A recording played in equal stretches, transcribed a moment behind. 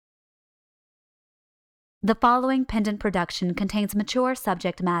The following pendant production contains mature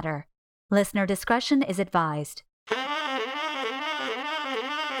subject matter. Listener discretion is advised.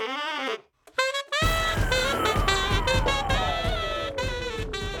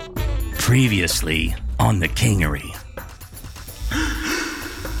 Previously on the Kingery.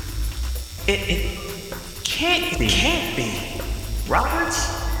 It can't be.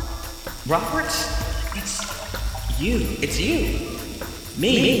 Roberts? It's you.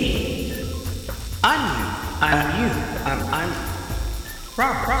 Me. I'm you. I'm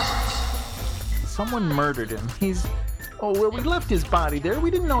Roberts. Someone murdered him. Well, we left his body there.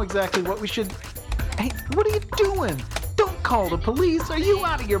 We didn't know exactly what we should... Hey, what are you doing? Don't call the police. Are you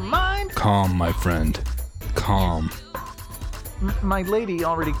out of your mind? Calm, my friend. Calm. My lady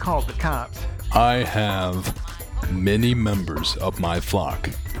already called the cops. I have many members of my flock.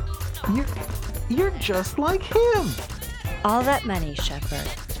 You're just like him. All that money, Shepard.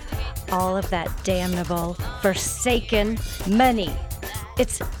 All of that damnable, forsaken money.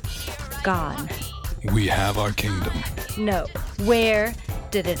 It's gone. We have our kingdom. No. Where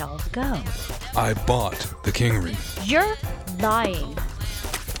did it all go? I bought the Kingery. You're lying.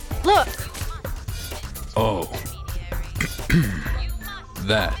 Look! Oh.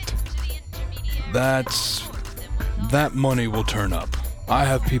 That money will turn up. I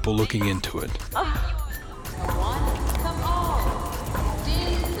have people looking into it.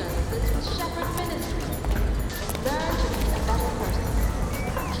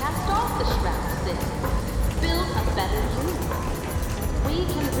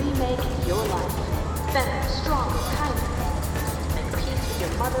 Your life. Better, stronger, kinder. Make peace with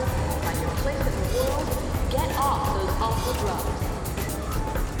your mother, find your place in the world, get off those awful drugs.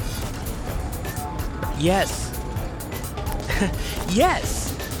 Yes. Yes.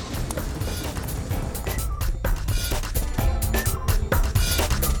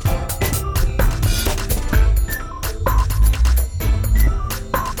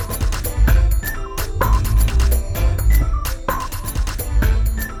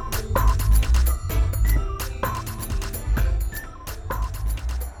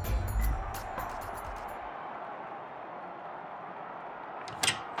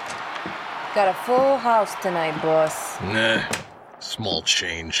 Got a full house tonight, boss. Nah, small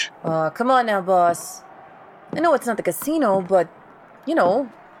change. Come on now, boss. I know it's not the casino, but,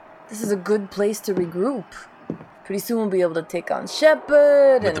 this is a good place to regroup. Pretty soon we'll be able to take on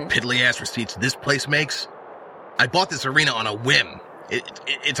Shepard With the piddly-ass receipts this place makes? I bought this arena on a whim.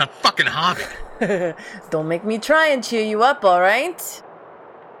 It's a fucking hobby. Don't make me try and cheer you up, alright?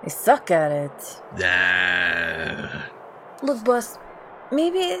 I suck at it. Look, boss,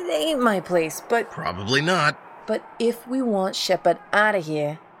 maybe it ain't my place, but... Probably not. But if we want Shepard out of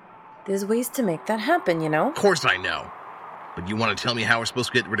here, there's ways to make that happen, Of course I know. But you want to tell me how we're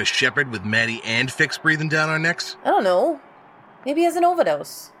supposed to get rid of Shepard with Maddie and Fix breathing down our necks? I don't know. Maybe he has an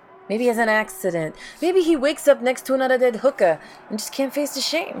overdose. Maybe he has an accident. Maybe he wakes up next to another dead hooker and just can't face the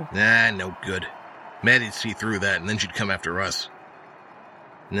shame. Nah, no good. Maddie'd see through that and then she'd come after us.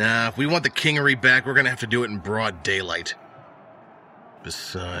 Nah, if we want the Kingery back, we're gonna have to do it in broad daylight.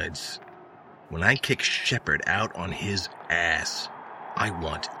 Besides, when I kick Shepard out on his ass, I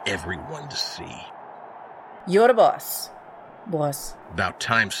want everyone to see. You're the boss. Boss. About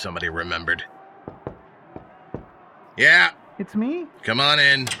time somebody remembered. Yeah. It's me? Come on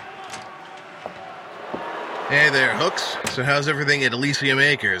in. Hey there, Hooks. So how's everything at Elysium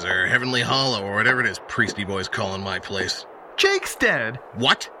Acres, or Heavenly Hollow, or whatever it is Priesty Boy's calling my place? Jake's dead.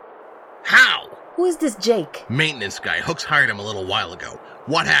 What? How? Who is this Jake? Maintenance guy. Hooks hired him a little while ago.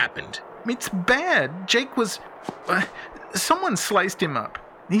 What happened? It's bad. Jake was... someone sliced him up.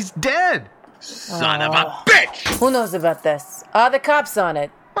 He's dead. Son of a bitch! Who knows about this? Are the cops on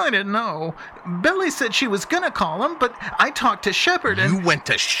it? I didn't know. Belly said she was gonna call him, but I talked to Shepard and... You went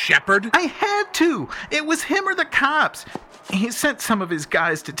to Shepard? I had to. It was him or the cops. He sent some of his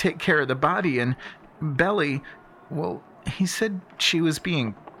guys to take care of the body, and Belly... Well, he said she was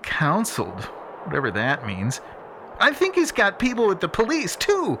being counseled, whatever that means. I think he's got people with the police,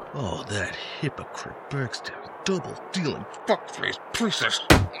 too. Oh, that hypocrite Bergstown, double-dealing fuckface princess.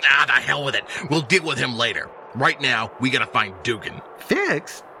 Ah, the hell with it. We'll deal with him later. Right now, we gotta find Dugan.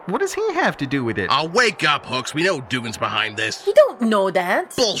 Fix? What does he have to do with it? I'll wake up, Hooks. We know Dugan's behind this. You don't know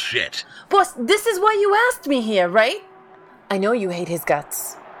that. Bullshit. Boss, this is why you asked me here, right? I know you hate his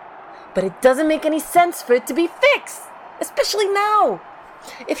guts. But it doesn't make any sense for it to be Fix. Especially now.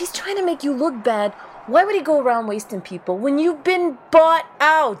 If he's trying to make you look bad, why would he go around wasting people when you've been bought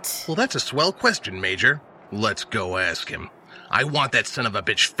out? Well, that's a swell question, Major. Let's go ask him. I want that son of a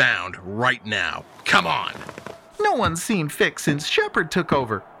bitch found right now. Come on. No one's seen Fix since Shepard took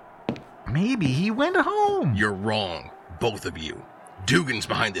over. Maybe he went home. You're wrong, both of you. Dugan's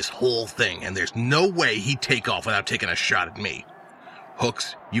behind this whole thing, and there's no way he'd take off without taking a shot at me.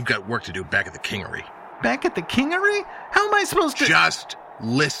 Hooks, you've got work to do back at the Kingery. Back at the Kingery? How am I supposed to... Just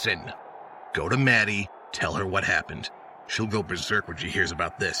listen. Go to Maddie, tell her what happened. She'll go berserk when she hears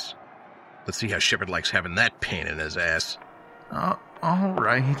about this. Let's see how Shepard likes having that pain in his ass. All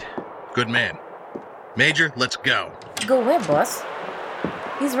right. Good man. Major, let's go. Go where, boss?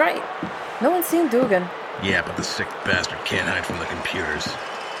 He's right. No one's seen Dugan. Yeah, but the sick bastard can't hide from the computers.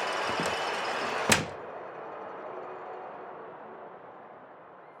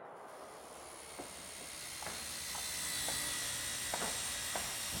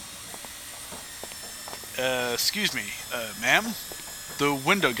 Excuse me, ma'am? The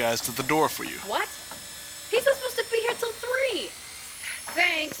window guy's at the door for you. What? He's not supposed to be here till 3.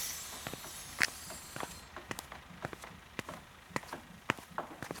 Thanks.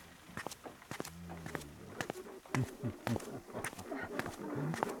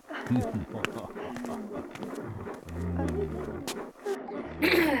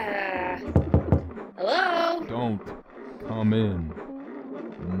 Hello? Don't come in.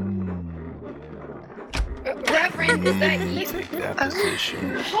 Reverend, is that you? Take that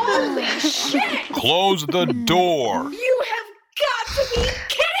position. Holy shit! Close the door! You have got to be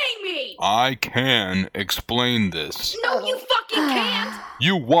kidding me! I can explain this. No, you fucking can't!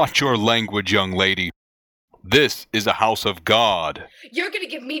 You watch your language, young lady. This is a house of God. You're gonna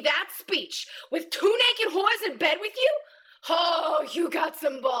give me that speech with 2 naked whores in bed with you? Oh, you got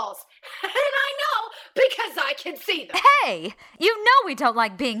some balls. And I know because I can see them. Hey, you know we don't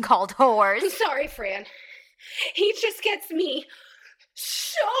like being called whores. I'm sorry, Fran. He just gets me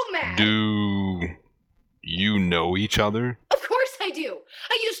so mad. Do you know each other? Of course I do.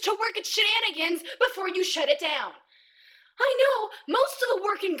 I used to work at Shenanigans before you shut it down. I know most of the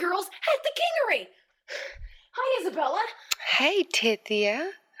working girls at the Kingery. Hi, Isabella. Hey,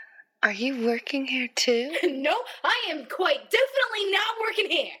 Tithia. Are you working here too? No, I am quite definitely not working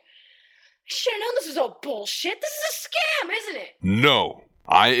here. Should have known this was all bullshit. This is a scam, isn't it? No,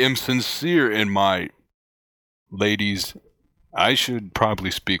 I am sincere in my... Ladies, I should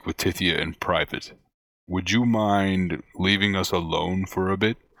probably speak with Tithia in private. Would you mind leaving us alone for a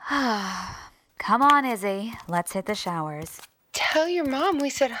bit? Come on, Izzy. Let's hit the showers. Tell your mom we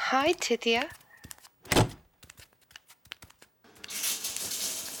said hi, Tithia.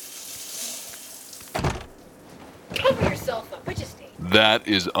 Cover yourself up, would you, Steve? That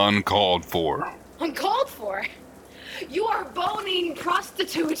is uncalled for. Uncalled for? You are boning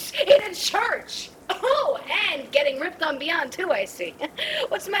prostitutes in a church. Oh, and getting ripped on beyond, too, I see.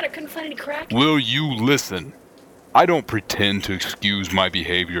 What's the matter? Couldn't find any crack? Will you listen? I don't pretend to excuse my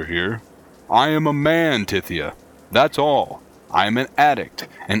behavior here. I am a man, Tithia. That's all. I am an addict,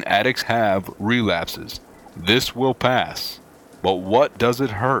 and addicts have relapses. This will pass. But what does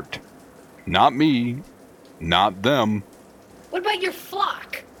it hurt? Not me. Not them. What about your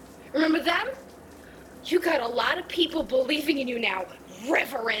flock? Remember them? You got a lot of people believing in you now,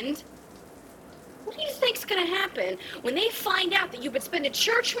 Reverend. What do you think's gonna happen when they find out that you've been spending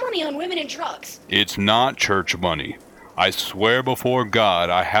church money on women and drugs? It's not church money. I swear before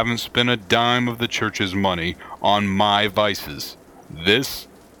God I haven't spent a dime of the church's money on my vices. This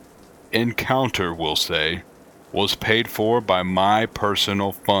encounter, we'll say, was paid for by my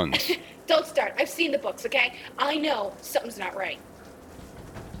personal funds. Don't start. I've seen the books, okay? I know something's not right.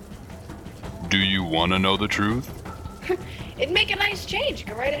 Do you want to know the truth? It'd make a nice change.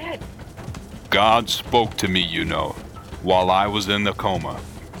 Go right ahead. God spoke to me, you know, while I was in the coma.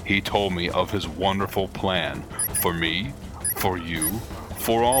 He told me of his wonderful plan for me, for you,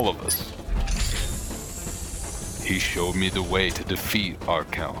 for all of us. He showed me the way to defeat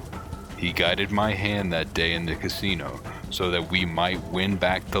Arkel. He guided my hand that day in the casino so that we might win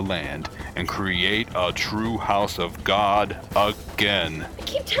back the land and create a true house of God again. I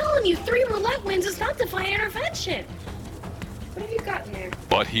keep telling you, 3 roulette wins is not divine intervention. What have you got in there?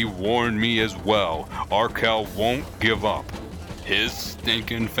 But he warned me as well. Arkel won't give up. His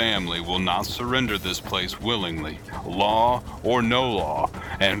stinking family will not surrender this place willingly, law or no law,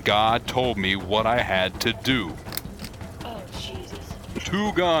 and God told me what I had to do. Oh, Jesus.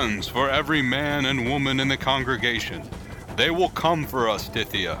 2 guns for every man and woman in the congregation. They will come for us,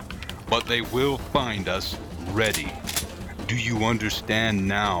 Tithia, but they will find us ready. Do you understand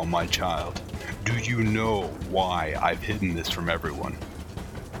now, my child? Do you know why I've hidden this from everyone?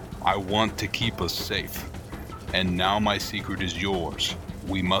 I want to keep us safe. And now my secret is yours.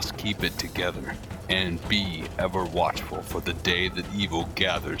 We must keep it together and be ever watchful for the day that evil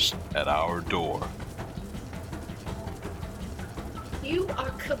gathers at our door. You You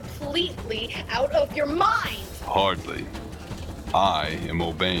are completely out of your mind! Hardly. I am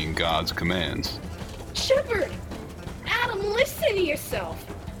obeying God's commands. Shepard! Adam, listen to yourself!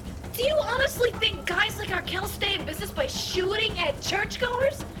 Do you honestly think guys like Arkell stay in business by shooting at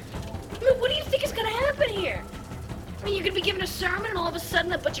churchgoers? I mean, what do you think is gonna happen here? I mean, you're gonna be giving a sermon and all of a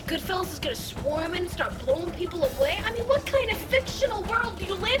sudden a bunch of good fellas is gonna swarm in and start blowing people away? I mean, what kind of fictional world do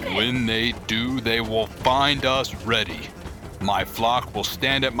you live in? When they do, they will find us ready. My flock will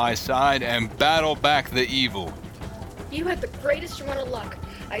stand at my side and battle back the evil. You had the greatest run of luck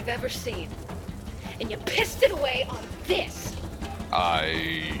I've ever seen. And you pissed it away on this.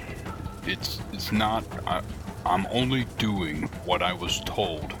 It's not... I'm only doing what I was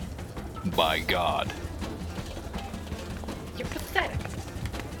told by God. You're pathetic.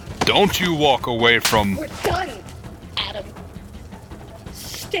 Don't you walk away from... We're done, Adam.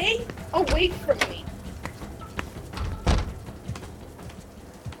 Stay away from me.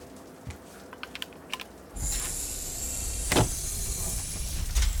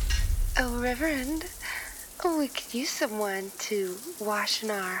 Oh, Reverend, we could use someone to wash in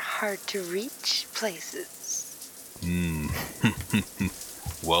our hard-to-reach places.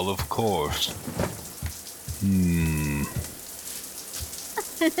 Well, of course.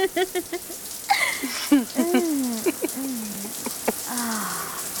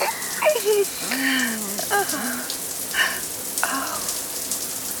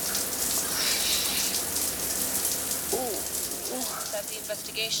 That the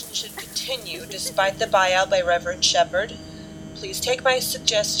investigation should continue despite the buyout by Reverend Shepard. Please take my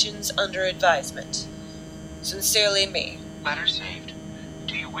suggestions under advisement. Sincerely, me. Letter saved.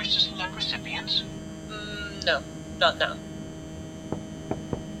 Do you wish to select recipients? No, not now.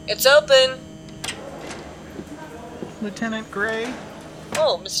 It's open! Lieutenant Gray?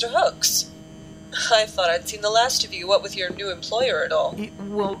 Oh, Mr. Hooks. I thought I'd seen the last of you, what with your new employer and all.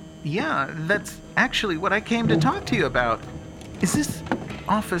 Well, yeah, that's actually what I came to talk to you about. Is this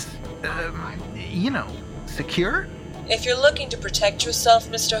office, secure? If you're looking to protect yourself,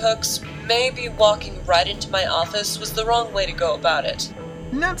 Mr. Hooks, maybe walking right into my office was the wrong way to go about it.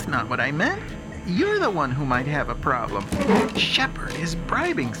 That's not what I meant. You're the one who might have a problem. Shepard is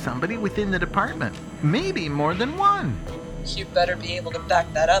bribing somebody within the department. Maybe more than one. You'd better be able to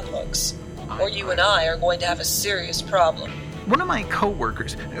back that up, Hooks. Or you and I are going to have a serious problem. One of my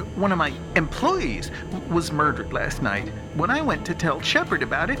co-workers, one of my employees, was murdered last night. When I went to tell Shepard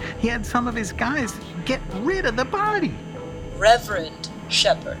about it, he had some of his guys get rid of the body. Reverend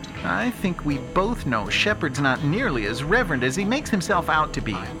Shepard. I think we both know Shepard's not nearly as reverend as he makes himself out to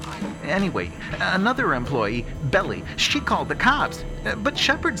be. Anyway, another employee, Belly, she called the cops. But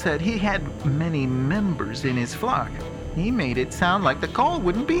Shepard said he had many members in his flock. He made it sound like the call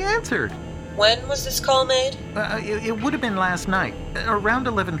wouldn't be answered. When was this call made? It would have been last night, around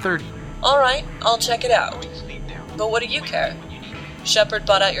 11:30. All right, I'll check it out. But what do you care? Shepard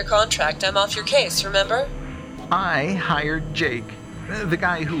bought out your contract. I'm off your case, remember? I hired Jake, the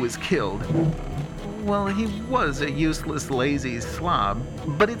guy who was killed. Well, he was a useless, lazy slob,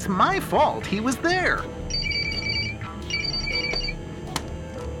 but it's my fault he was there.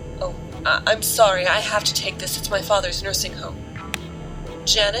 Oh, I'm sorry. I have to take this. It's my father's nursing home.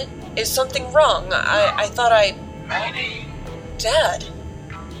 Janet? Is something wrong? I thought I... Mayday. Dad?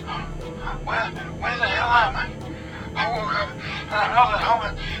 Where the hell am I? I woke up and I know the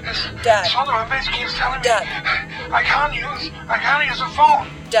helmet. Dad. Son of a bitch keeps telling me Dad. I can't use the phone.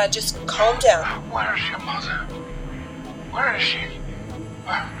 Dad, just calm down. Where is your mother? Where is she?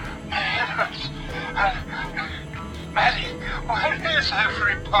 My head hurts. Maddie, where is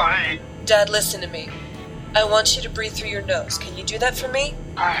everybody? Dad, listen to me. I want you to breathe through your nose. Can you do that for me?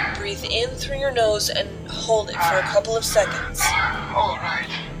 Breathe in through your nose and hold it for a couple of seconds. All right.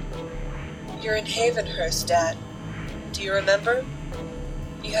 You're in Havenhurst, Dad. Do you remember?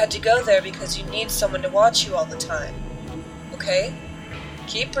 You had to go there because you need someone to watch you all the time. Okay?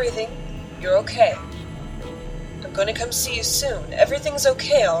 Keep breathing. You're okay. I'm going to come see you soon. Everything's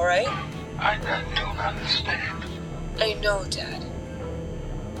okay, all right? I don't understand. I know, Dad.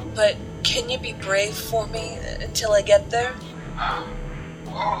 But can you be brave for me until I get there?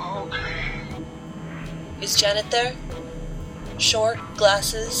 Oh, okay. Is Janet there? Short,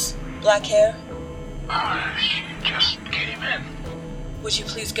 glasses, black hair? She just came in. Would you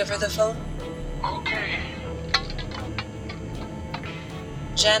please give her the phone? Okay.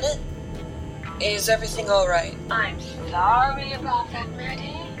 Janet? Is everything all right? I'm sorry about that,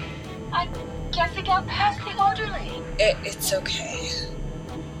 Maddie. I guess it got past the orderly. It's okay.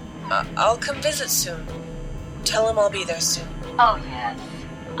 I'll come visit soon. Tell him I'll be there soon. Oh, yes.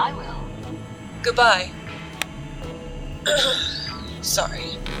 I will. Goodbye.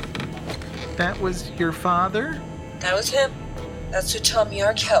 Sorry. That was your father? That was him. That's what Tommy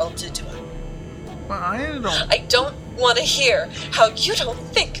Arkell did to him. Well, I don't want to hear how you don't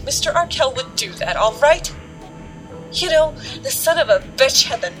think Mr. Arkell would do that, alright? You know, the son of a bitch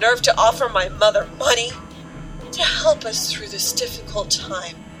had the nerve to offer my mother money to help us through this difficult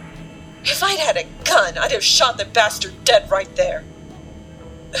time. If I'd had a gun, I'd have shot the bastard dead right there.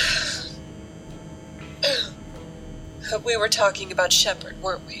 We were talking about Shepard,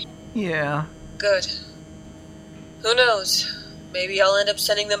 weren't we? Yeah. Good. Who knows? Maybe I'll end up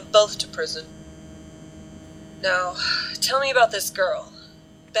sending them both to prison. Now, tell me about this girl.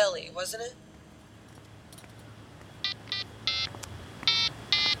 Belly, wasn't it?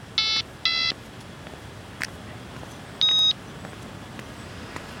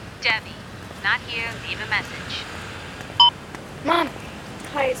 Debbie, not here. Leave a message. Mom!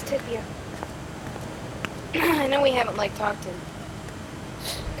 Hi, it's Tithia. I know we haven't, talked in...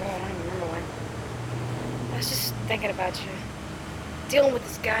 God, I don't remember when. I was just thinking about you. Dealing with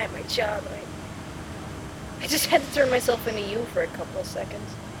this guy at my job. I just had to turn myself into you for a couple of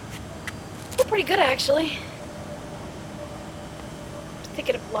seconds. We're pretty good, actually. I'm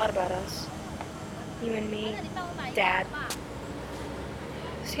thinking a lot about us. You and me, Dad.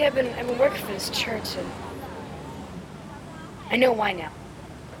 See, I've been working for this church, and I know why now.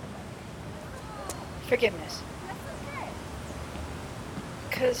 Forgiveness.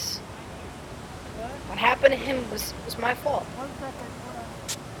 Because what happened to him was my fault.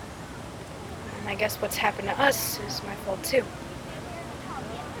 And I guess what's happened to us is my fault too.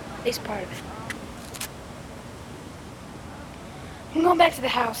 At least part of it. I'm going back to the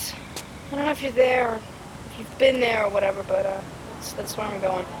house. I don't know if you're there or if you've been there or whatever, but that's where I'm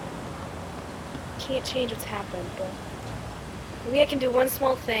going. Can't change what's happened, but maybe I can do one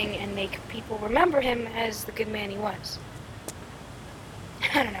small thing and make people remember him as the good man he was.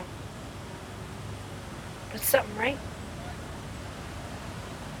 I don't know. But it's something, right?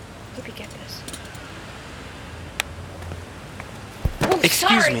 Hope you get this. Oh,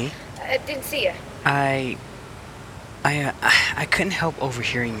 Excuse sorry. me. I didn't see you. I couldn't help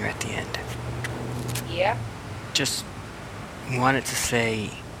overhearing you at the end. Yeah? Just wanted to say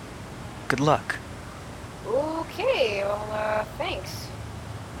good luck. Okay, well, thanks.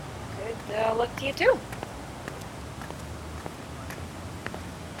 Good luck to you too.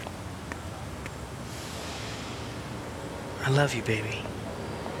 I love you, baby.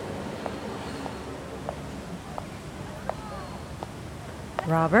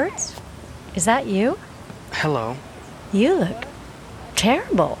 Roberts? Is that you? Hello. You look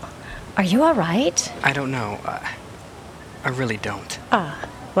terrible. Are you all right? I don't know. I really don't. Ah,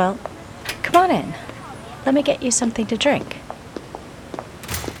 well, come on in. Let me get you something to drink.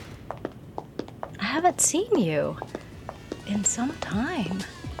 I haven't seen you in some time.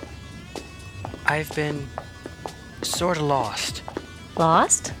 I've been sort of lost.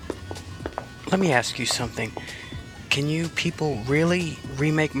 Lost? Let me ask you something. Can you people really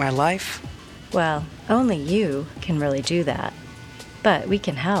remake my life? Well, only you can really do that. But we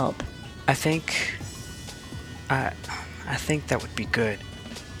can help. I think that would be good.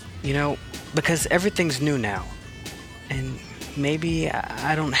 You know, because everything's new now. And maybe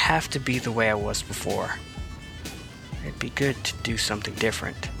I don't have to be the way I was before. It'd be good to do something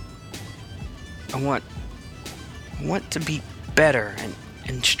different. I want to be better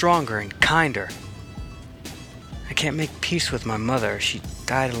and stronger and kinder. I can't make peace with my mother. She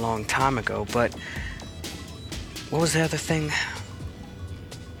died a long time ago, but what was the other thing?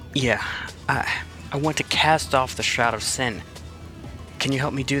 Yeah, I want to cast off the shroud of sin. Can you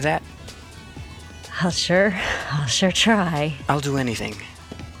help me do that? I'll sure try. I'll do anything.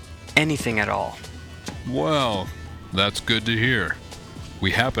 Anything at all. Well, that's good to hear.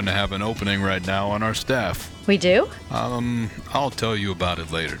 We happen to have an opening right now on our staff. We do? I'll tell you about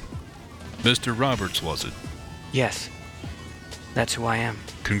it later. Mr. Roberts, was it? Yes. That's who I am.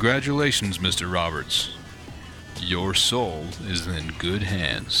 Congratulations, Mr. Roberts. Your soul is in good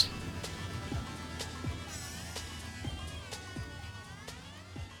hands.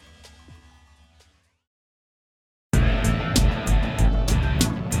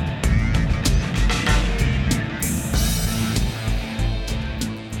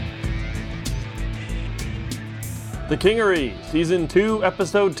 The Kingery, Season 2,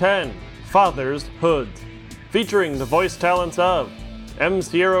 Episode 10, Father's Hoods, featuring the voice talents of M.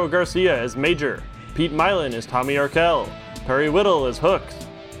 Sierra Garcia as Major, Pete Milan as Tommy Arkell, Perry Whittle as Hooks,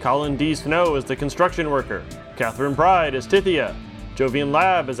 Colin D. Snow as the construction worker, Catherine Pride as Tithia, Jovian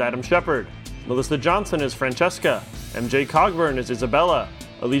Lab as Adam Shepard, Melissa Johnson as Francesca, MJ Cogburn as Isabella,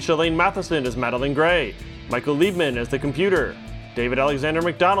 Alicia Lane Matheson as Madeline Gray, Michael Liebman as the computer, David Alexander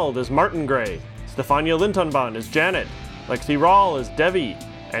McDonald as Martin Gray, Stefania Lintonbond as Janet, Lexi Rawl as Debbie,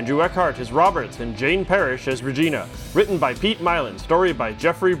 Andrew Eckhart as Roberts, and Jane Parrish as Regina. Written by Pete Mylan, story by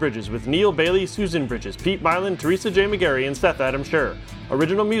Jeffrey Bridges, with Neil Bailey, Susan Bridges, Pete Mylan, Teresa J. McGarry, and Seth Adam Scher.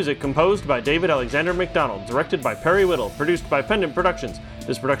 Original music composed by David Alexander McDonald, directed by Perry Whittle, produced by Pendant Productions.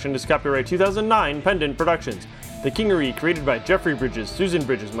 This production is copyright 2009 Pendant Productions. The Kingery, created by Jeffrey Bridges, Susan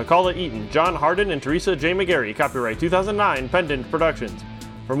Bridges, Macaulay Eaton, John Harden, and Teresa J. McGarry, copyright 2009 Pendant Productions.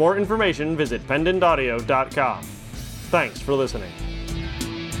 For more information, visit pendantaudio.com. Thanks for listening.